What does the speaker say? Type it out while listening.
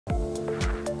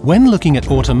When looking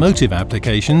at automotive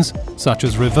applications, such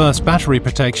as reverse battery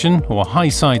protection or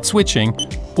high-side switching,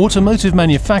 automotive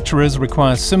manufacturers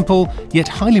require simple yet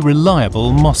highly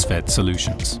reliable MOSFET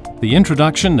solutions. The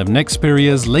introduction of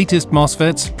Nexperia's latest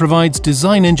MOSFETs provides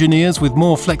design engineers with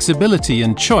more flexibility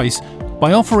and choice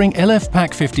by offering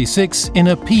LFPAK56 in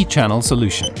a P-channel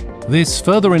solution. This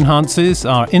further enhances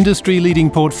our industry-leading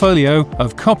portfolio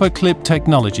of copper clip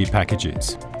technology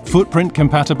packages. Footprint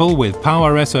compatible with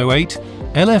Power-SO8,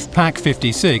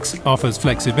 LFPAK56 offers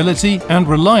flexibility and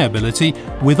reliability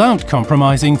without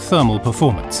compromising thermal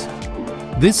performance.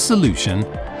 This solution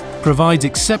provides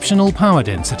exceptional power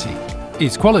density,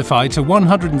 is qualified to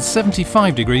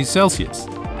 175 degrees Celsius,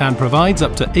 and provides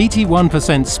up to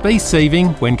 81% space saving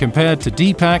when compared to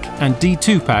DPAK and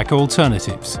D2PAK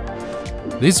alternatives.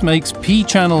 This makes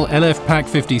P-channel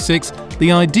LFPAK56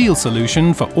 the ideal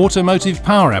solution for automotive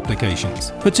power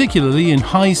applications, particularly in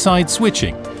high-side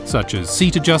switching, such as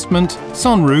seat adjustment,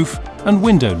 sunroof, and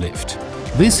window lift.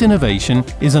 This innovation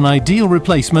is an ideal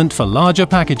replacement for larger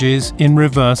packages in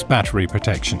reverse battery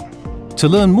protection. To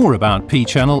learn more about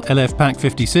P-channel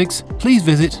LFPAK56, please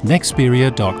visit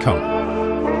nexperia.com.